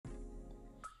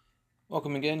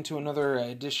Welcome again to another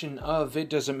edition of It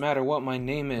Doesn't Matter What My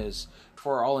Name Is.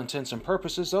 For all intents and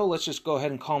purposes, though, let's just go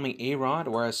ahead and call me A-Rod,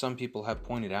 or as some people have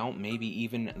pointed out, maybe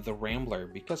even the Rambler,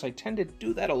 because I tend to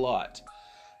do that a lot.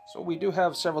 So we do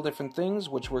have several different things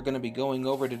which we're going to be going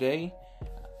over today,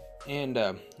 and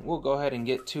we'll go ahead and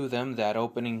get to them. That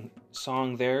opening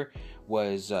song there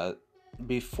was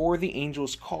Before the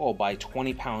Angels Call by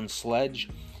 20 Pound Sledge.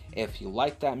 If you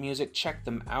like that music, check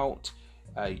them out.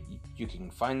 You can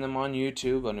find them on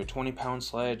YouTube under 20 Pound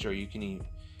Sledge, or you can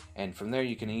and from there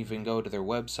you can even go to their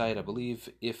website. I believe,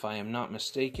 if I am not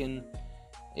mistaken,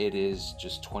 it is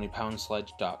just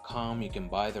 20poundsledge.com. You can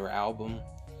buy their album.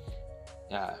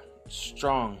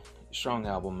 Strong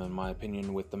album in my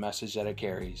opinion, with the message that it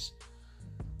carries.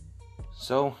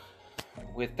 So,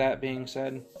 with that being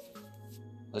said,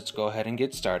 let's go ahead and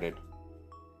get started.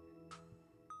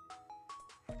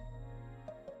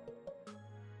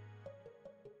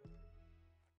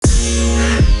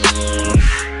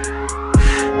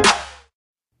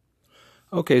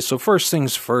 Okay, so first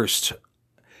things first.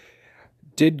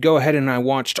 Did go ahead and I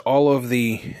watched all of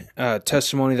the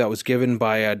testimony that was given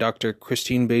by Dr.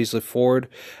 Christine Baszler Ford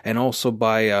and also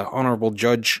by Honorable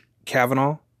Judge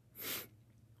Kavanaugh.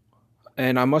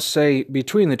 And I must say,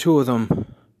 between the two of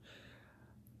them,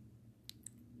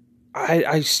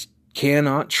 I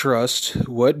cannot trust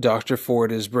what Dr.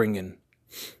 Ford is bringing.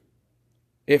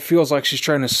 It feels like she's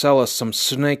trying to sell us some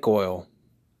snake oil.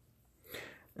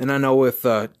 And I know with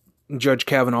Judge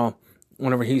Kavanaugh,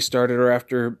 whenever he started or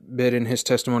after a bit in his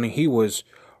testimony, he was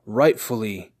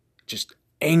rightfully just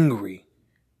angry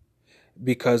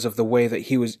because of the way that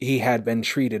he had been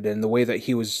treated and the way that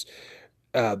he was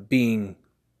being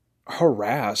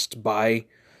harassed by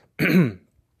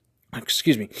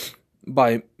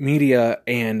by media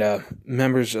and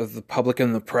members of the public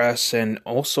and the press, and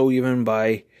also even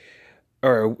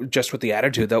or just with the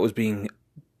attitude that was being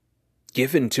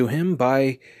given to him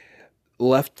by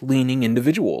left-leaning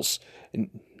individuals.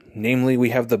 Namely,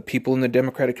 we have the people in the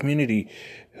Democratic community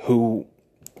who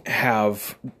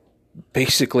have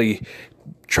basically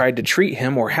tried to treat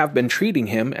him, or have been treating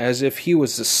him, as if he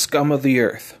was the scum of the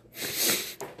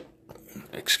earth.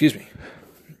 Excuse me.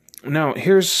 Now,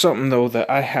 here's something, though, that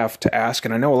I have to ask,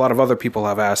 and I know a lot of other people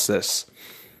have asked this.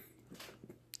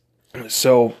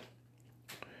 So,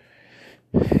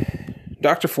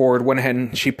 Dr. Ford went ahead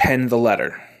and she penned the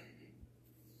letter.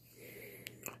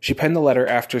 She penned the letter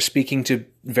after speaking to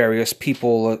various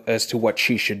people as to what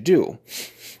she should do.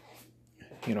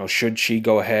 Should she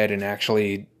go ahead and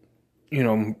actually,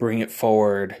 bring it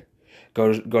forward,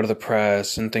 go to the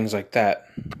press and things like that.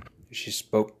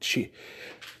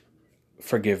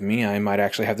 Forgive me, I might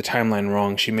actually have the timeline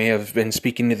wrong. She may have been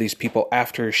speaking to these people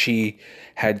after she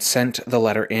had sent the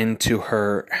letter in to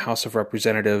her House of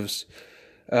Representatives,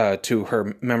 to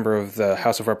her member of the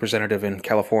House of Representatives in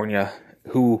California,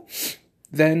 who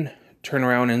then turned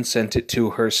around and sent it to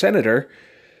her senator,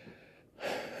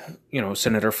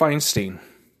 Senator Feinstein,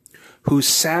 who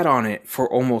sat on it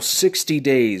for almost 60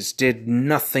 days, did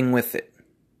nothing with it.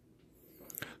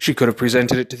 She could have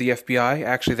presented it to the FBI.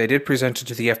 Actually, they did present it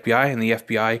to the FBI, and the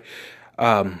FBI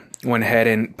went ahead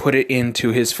and put it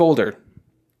into his folder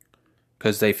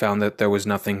because they found that there was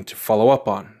nothing to follow up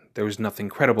on. There was nothing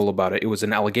credible about it. It was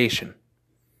an allegation,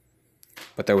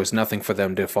 but there was nothing for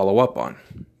them to follow up on.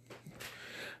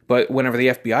 But whenever the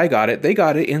FBI got it, they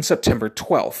got it in September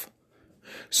 12th.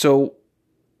 So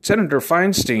Senator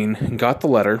Feinstein got the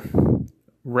letter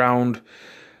around,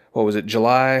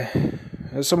 July?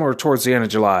 Somewhere towards the end of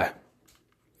July.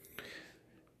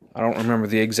 I don't remember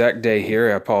the exact day here.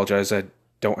 I apologize. I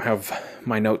don't have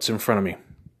my notes in front of me.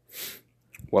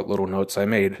 What little notes I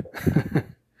made.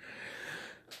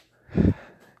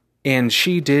 And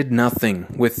she did nothing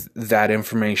with that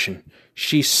information.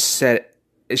 She set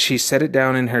it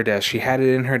down in her desk. She had it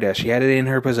in her desk. She had it in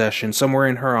her possession, somewhere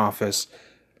in her office.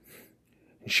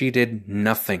 She did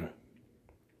nothing.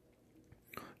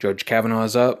 Judge Kavanaugh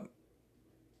is up.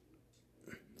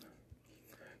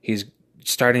 He's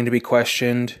starting to be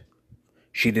questioned.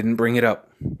 She didn't bring it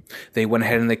up. They went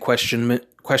ahead and they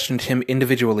questioned him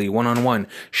individually, one-on-one.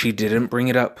 She didn't bring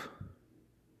it up.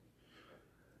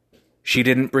 She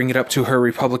didn't bring it up to her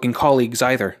Republican colleagues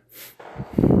either.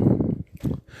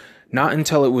 Not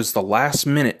until it was the last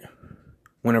minute,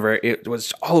 whenever it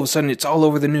was all of a sudden it's all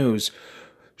over the news.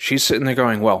 She's sitting there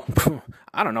going, well,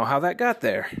 I don't know how that got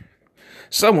there.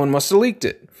 Someone must have leaked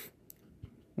it.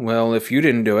 Well, if you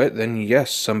didn't do it, then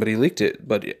yes, somebody leaked it.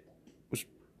 But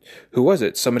who was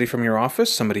it? Somebody from your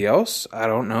office? Somebody else? I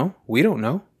don't know. We don't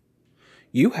know.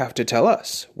 You have to tell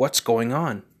us what's going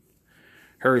on.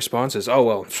 Her response is, oh,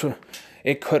 well,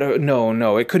 it could have,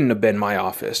 no, it couldn't have been my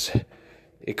office.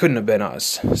 It couldn't have been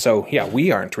us. So, yeah,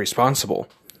 we aren't responsible.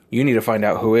 You need to find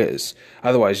out who is.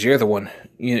 Otherwise, you're the one.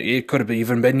 It could have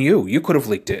even been you. You could have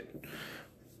leaked it.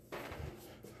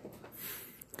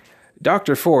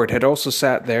 Dr. Ford had also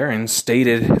sat there and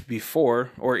stated before,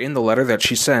 or in the letter that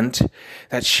she sent,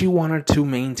 that she wanted to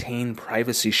maintain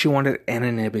privacy. She wanted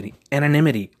anonymity.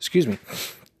 And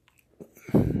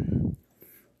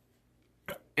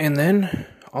then,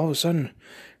 all of a sudden,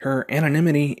 her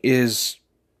anonymity is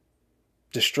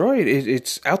destroyed.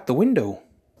 It's out the window.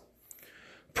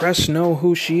 Press know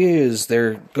who she is.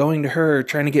 They're going to her,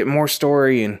 trying to get more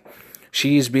story, and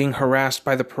she's being harassed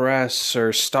by the press,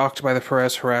 or stalked by the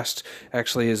press. Harassed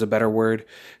actually is a better word,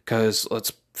 because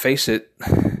let's face it,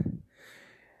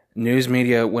 news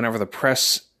media, whenever the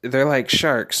press, they're like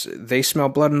sharks. They smell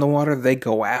blood in the water, they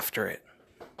go after it.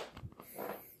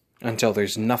 Until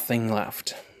there's nothing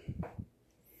left.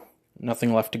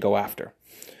 Nothing left to go after.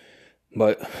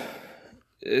 But,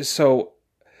 so,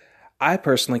 I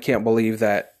personally can't believe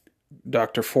that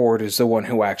Dr. Ford is the one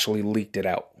who actually leaked it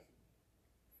out.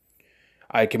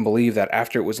 I can believe that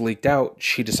after it was leaked out,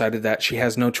 she decided that she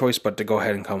has no choice but to go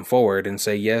ahead and come forward and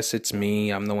say, yes, it's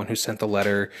me, I'm the one who sent the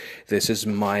letter, this is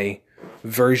my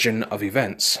version of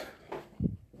events.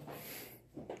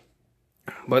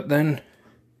 But then,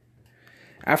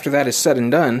 after that is said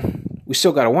and done, we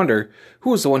still gotta wonder, who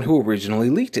was the one who originally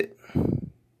leaked it?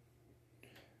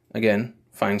 Again,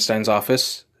 Feinstein's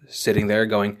office, sitting there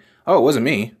going, oh, it wasn't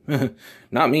me.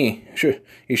 Not me. Sure,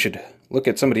 you should look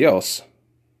at somebody else.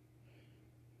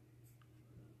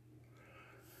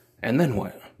 And then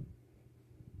what?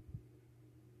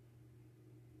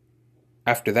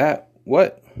 After that,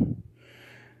 what?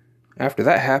 After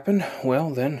that happened, well,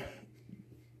 then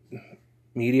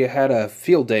media had a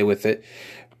field day with it.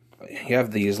 You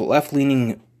have these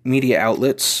left-leaning media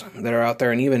outlets that are out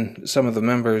there, and even some of the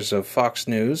members of Fox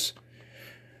News,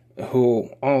 who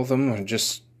all of them are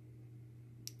just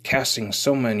casting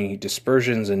so many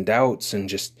dispersions and doubts and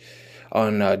just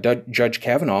on Judge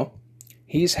Kavanaugh.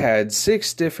 He's had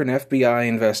 6 different FBI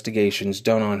investigations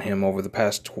done on him over the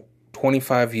past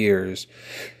 25 years.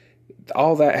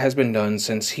 All that has been done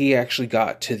since he actually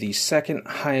got to the second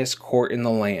highest court in the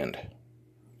land,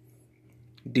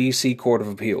 D.C. Court of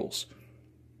Appeals.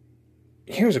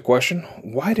 Here's a question.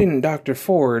 Why didn't Dr.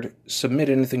 Ford submit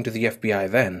anything to the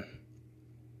FBI then?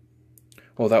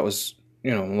 Well, that was,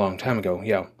 a long time ago.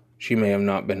 Yeah, she may have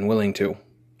not been willing to.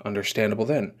 Understandable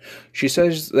then. She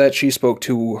says that she spoke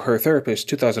to her therapist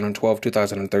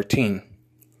 2012-2013.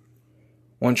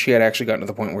 Once she had actually gotten to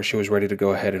the point where she was ready to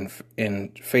go ahead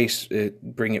and face it,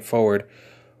 bring it forward.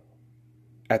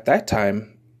 At that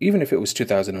time, even if it was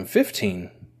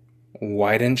 2015,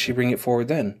 why didn't she bring it forward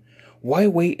then? Why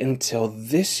wait until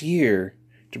this year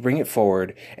to bring it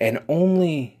forward, and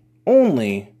only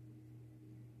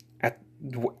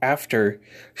after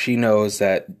she knows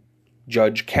that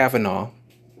Judge Kavanaugh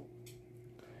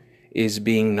is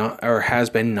has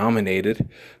been nominated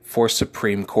for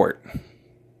Supreme Court?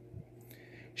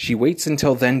 She waits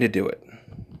until then to do it.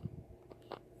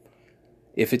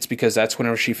 If it's because that's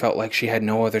whenever she felt like she had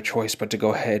no other choice but to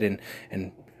go ahead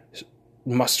and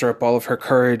muster up all of her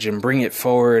courage and bring it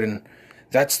forward, and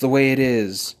that's the way it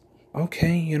is.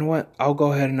 Okay, you know what? I'll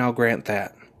go ahead and I'll grant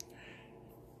that.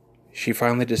 She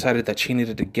finally decided that she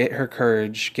needed to get her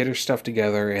courage, get her stuff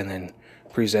together, and then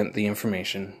present the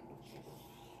information.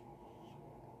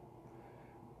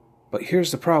 But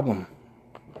here's the problem.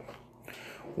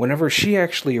 Whenever she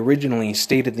actually originally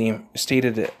stated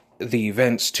the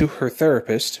events to her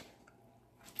therapist,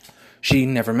 she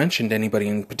never mentioned anybody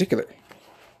in particular.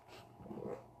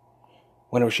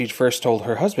 Whenever she first told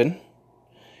her husband,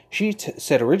 she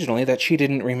said originally that she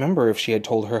didn't remember if she had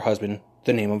told her husband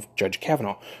the name of Judge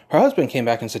Kavanaugh. Her husband came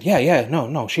back and said,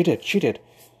 no, she did.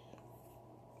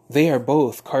 They are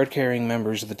both card-carrying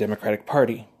members of the Democratic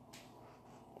Party.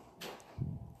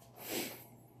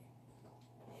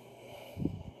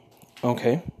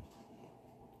 Okay.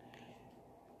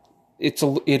 It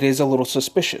is a little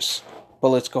suspicious, but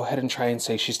let's go ahead and try and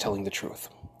say she's telling the truth.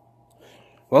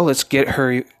 Well, let's get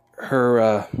her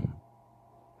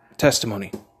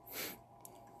testimony.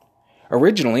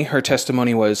 Originally, her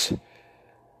testimony was,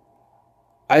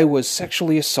 I was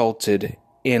sexually assaulted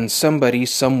in somebody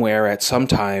somewhere at some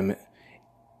time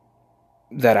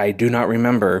that I do not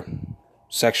remember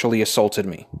sexually assaulted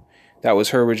me. That was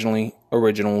her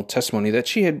original testimony that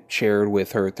she had shared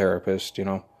with her therapist,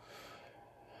 And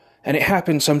it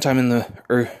happened sometime in the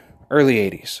early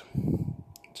 80s.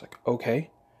 It's like,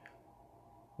 okay.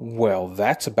 Well,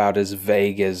 that's about as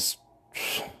vague as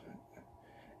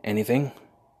anything.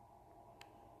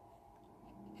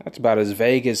 That's about as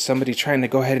vague as somebody trying to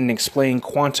go ahead and explain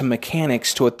quantum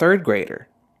mechanics to a third grader.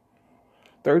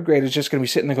 Third grader's just going to be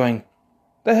sitting there going,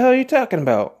 "The hell are you talking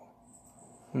about?"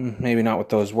 Maybe not with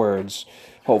those words,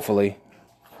 hopefully.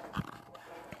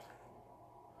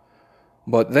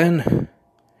 But then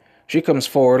she comes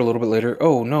forward a little bit later.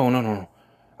 "Oh, no.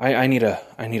 I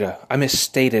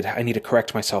misstated. I need to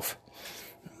correct myself.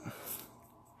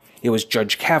 It was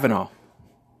Judge Kavanaugh.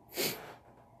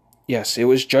 Yes, it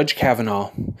was Judge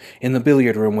Kavanaugh in the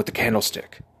billiard room with the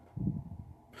candlestick.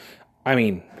 I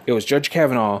mean, it was Judge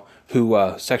Kavanaugh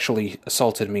who sexually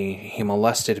assaulted me. He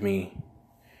molested me.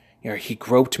 He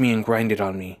groped me and grinded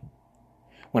on me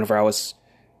whenever I was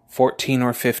 14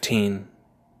 or 15.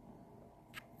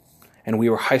 And we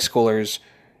were high schoolers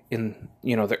in,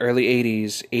 the early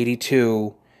 80s,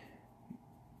 82.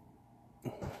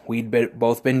 We'd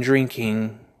both been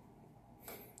drinking.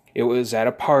 It was at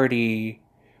a party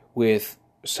with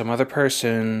some other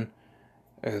person.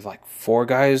 There's like 4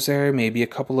 guys there, maybe a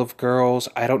couple of girls.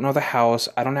 I don't know the house.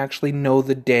 I don't actually know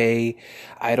the day.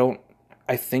 I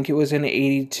think it was in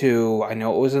 82. I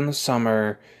know it was in the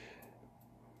summer.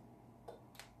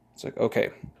 It's like, okay,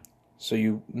 so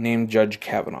you named Judge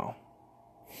Kavanaugh.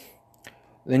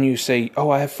 Then you say, "Oh,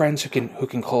 I have friends who can who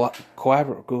can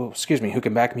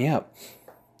back me up."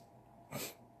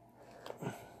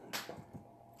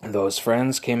 Those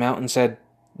friends came out and said,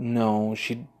 "No,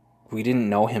 we didn't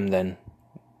know him then.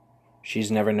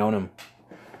 She's never known him."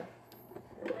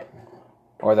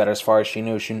 Or that as far as she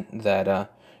knew, she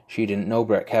didn't know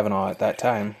Brett Kavanaugh at that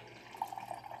time.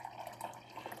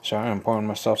 Sorry, I'm pouring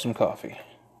myself some coffee.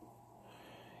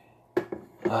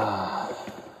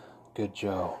 Good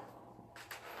Joe.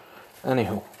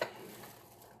 Anywho.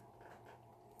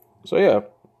 So yeah.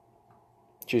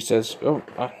 She says,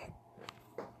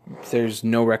 there's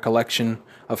no recollection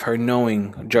of her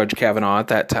knowing Judge Kavanaugh at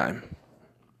that time.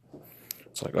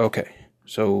 It's like, okay,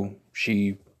 so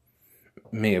she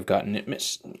may have gotten it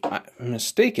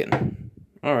mistaken.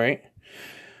 All right.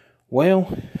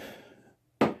 Well,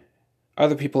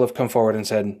 other people have come forward and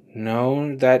said,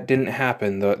 "No, that didn't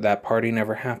happen. That party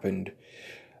never happened."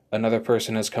 Another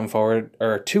person has come forward,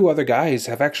 or 2 other guys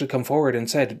have actually come forward and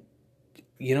said,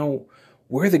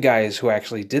 "We're the guys who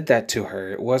actually did that to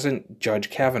her. It wasn't Judge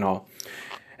Kavanaugh."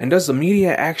 And does the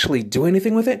media actually do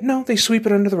anything with it? No, they sweep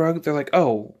it under the rug. They're like,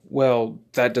 "Oh, well,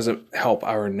 that doesn't help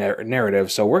our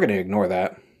narrative, so we're going to ignore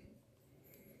that."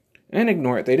 And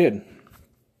ignore it they did.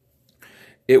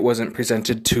 It wasn't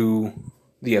presented to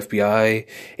the FBI.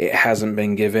 It hasn't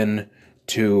been given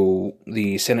to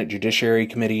the Senate Judiciary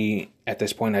Committee. At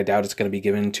this point, I doubt it's going to be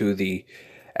given to the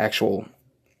actual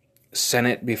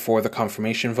Senate before the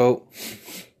confirmation vote.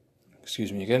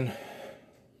 Excuse me again.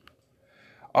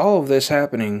 All of this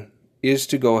happening is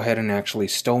to go ahead and actually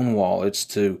stonewall. It's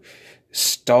to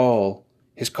stall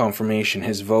his confirmation,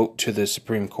 his vote to the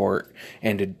Supreme Court,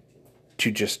 and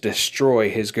to just destroy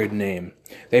his good name.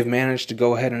 They've managed to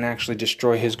go ahead and actually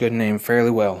destroy his good name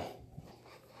fairly well.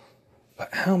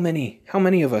 But how many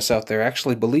of us out there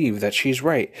actually believe that she's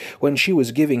right? When she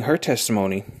was giving her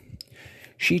testimony,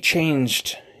 she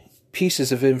changed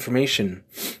pieces of information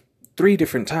 3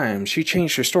 different times. She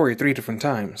changed her story 3 different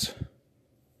times.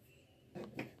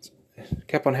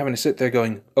 Kept on having to sit there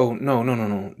going, "Oh,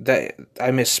 no. That I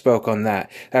misspoke on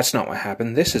that. That's not what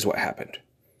happened. This is what happened.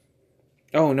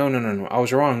 Oh, no. I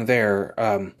was wrong there.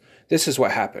 This is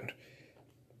what happened."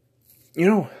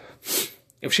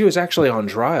 If she was actually on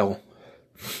trial,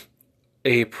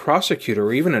 a prosecutor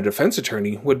or even a defense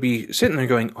attorney would be sitting there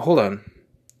going, "Hold on.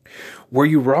 Were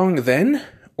you wrong then,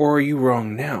 or are you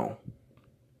wrong now?"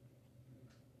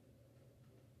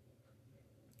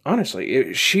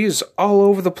 Honestly, she's all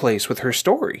over the place with her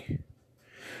story.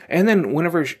 And then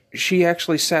whenever she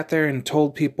actually sat there and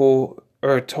told people,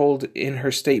 or told in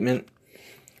her statement,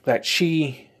 that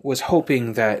she was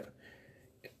hoping that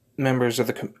members of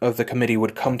the committee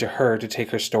would come to her to take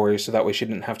her story, so that way she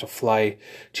didn't have to fly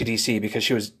to DC, because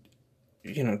she was,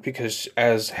 because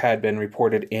as had been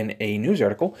reported in a news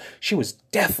article, she was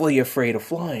deathly afraid of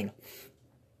flying.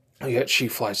 Yet she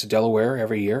flies to Delaware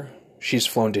every year. She's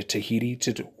flown to Tahiti,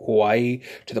 to Hawaii,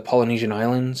 to the Polynesian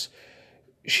Islands.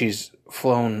 She's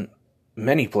flown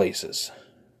many places.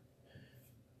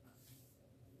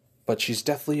 But she's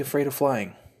deathly afraid of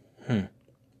flying.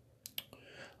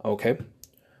 Okay.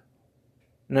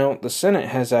 Now, the Senate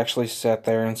has actually sat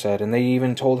there and said, and they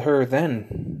even told her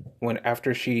then,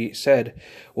 after she said,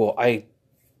 "Well, I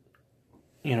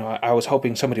was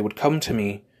hoping somebody would come to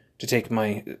me to take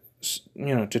my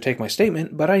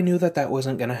statement, but I knew that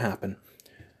wasn't going to happen."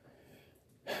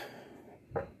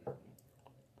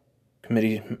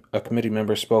 A committee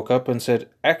member spoke up and said,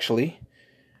 "Actually,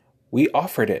 We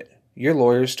offered it. Your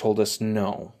lawyers told us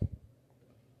no.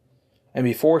 And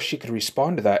before she could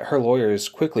respond to that, her lawyers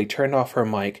quickly turned off her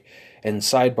mic and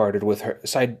sidebarred with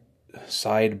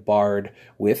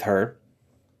her.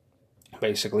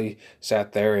 Basically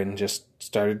sat there and just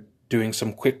started doing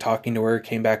some quick talking to her,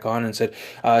 came back on and said,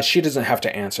 she doesn't have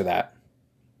to answer that.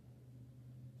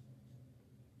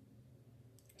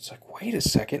 It's like, wait a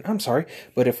second, I'm sorry,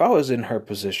 but if I was in her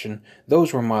position,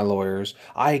 those were my lawyers,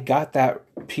 I got that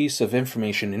piece of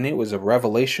information and it was a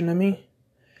revelation to me,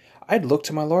 I'd look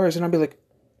to my lawyers and I'd be like,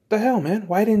 the hell, man,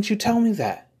 why didn't you tell me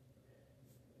that?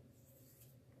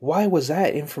 Why was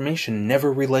that information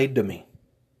never relayed to me?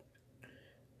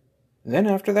 Then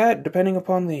after that, depending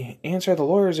upon the answer of the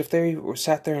lawyers, if they were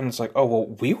sat there and it's like, oh, well,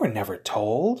 we were never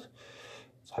told.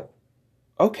 It's like,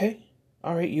 okay,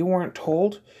 all right, you weren't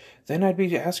told. Then I'd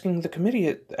be asking the committee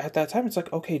at that time, it's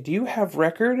like, okay, do you have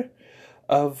record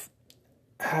of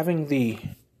having the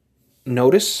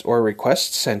notice or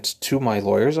request sent to my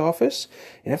lawyer's office?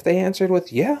 And if they answered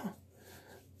with, yeah,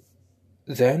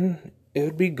 then it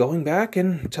would be going back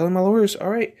and telling my lawyers, all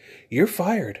right, you're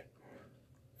fired.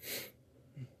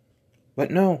 But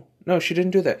no, she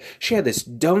didn't do that. She had this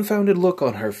dumbfounded look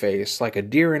on her face, like a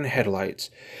deer in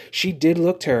headlights. She did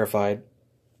look terrified,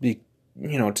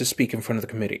 to speak in front of the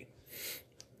committee.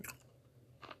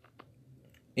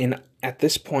 And at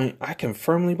this point, I can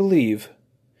firmly believe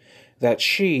that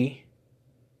she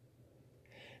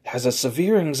has a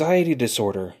severe anxiety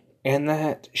disorder and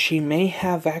that she may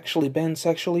have actually been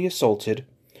sexually assaulted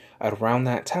at around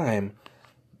that time,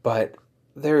 but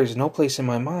there is no place in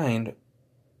my mind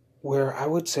where I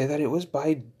would say that it was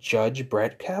by Judge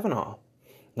Brett Kavanaugh.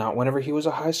 Not whenever he was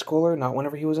a high schooler, not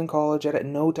whenever he was in college. At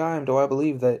no time do I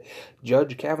believe that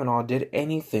Judge Kavanaugh did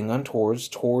anything untoward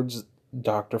towards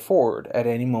Dr. Ford at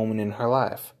any moment in her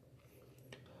life.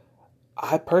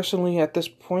 I personally, at this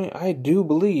point, I do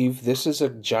believe this is a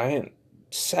giant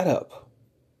setup.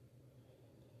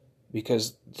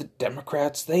 Because the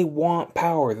Democrats, they want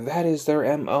power. That is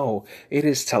their MO. It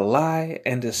is to lie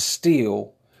and to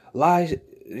steal.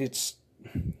 It's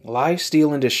lie,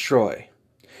 steal, and destroy.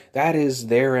 That is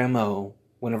their MO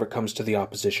whenever it comes to the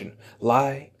opposition.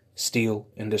 Lie, steal,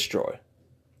 and destroy.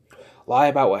 Lie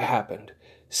about what happened.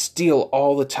 Steal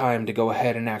all the time to go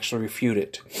ahead and actually refute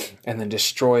it. And then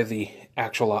destroy the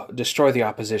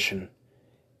opposition.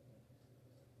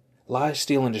 Lie,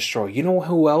 steal, and destroy. You know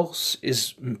who else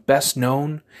is best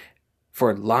known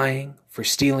for lying, for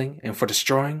stealing, and for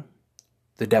destroying?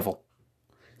 The devil.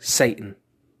 Satan.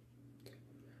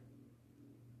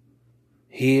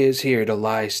 He is here to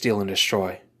lie, steal, and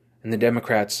destroy. And the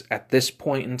Democrats, at this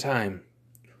point in time,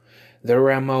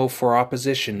 their MO for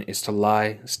opposition is to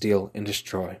lie, steal, and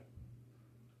destroy.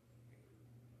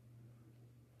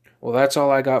 Well, that's all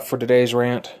I got for today's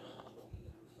rant.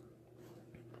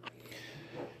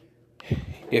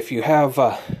 If you have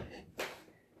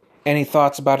any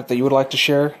thoughts about it that you would like to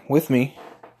share with me,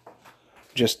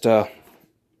 just let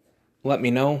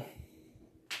me know.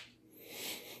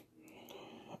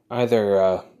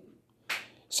 Either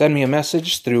send me a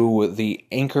message through the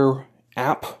Anchor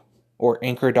app or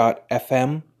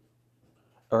Anchor.fm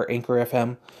or Anchor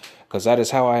FM, because that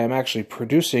is how I am actually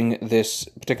producing this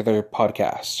particular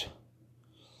podcast.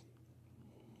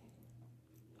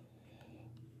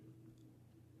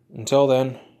 Until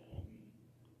then,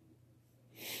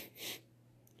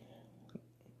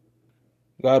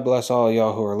 God bless all of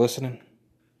y'all who are listening.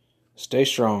 Stay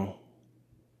strong.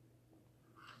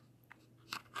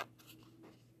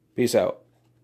 Peace out.